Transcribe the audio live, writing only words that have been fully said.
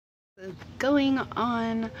Going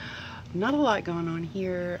on, not a lot going on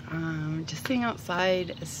here. Just sitting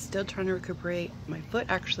outside, still trying to recuperate. My foot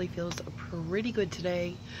actually feels pretty good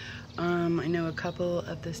today. I know a couple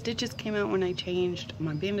of the stitches came out when I changed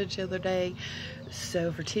my bandage the other day,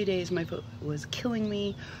 so for 2 days my foot was killing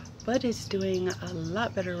me, but it's doing a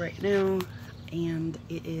lot better right now, and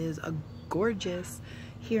it is gorgeous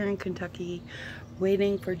here in Kentucky.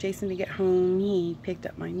 Waiting for Jason to get home. He picked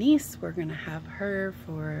up my niece. We're gonna have her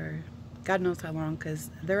for God knows how long,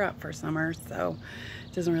 because they're out for summer, so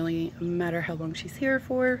it doesn't really matter how long she's here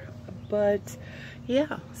for. But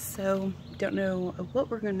yeah, so don't know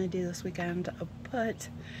what we're gonna do this weekend, but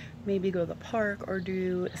maybe go to the park or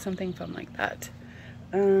do something fun like that.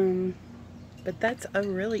 But that's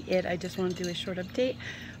really it. I just want to do a short update.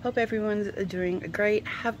 Hope everyone's doing great.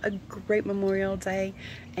 Have a great Memorial Day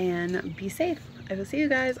and be safe. I will see you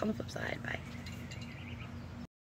guys on the flip side. Bye.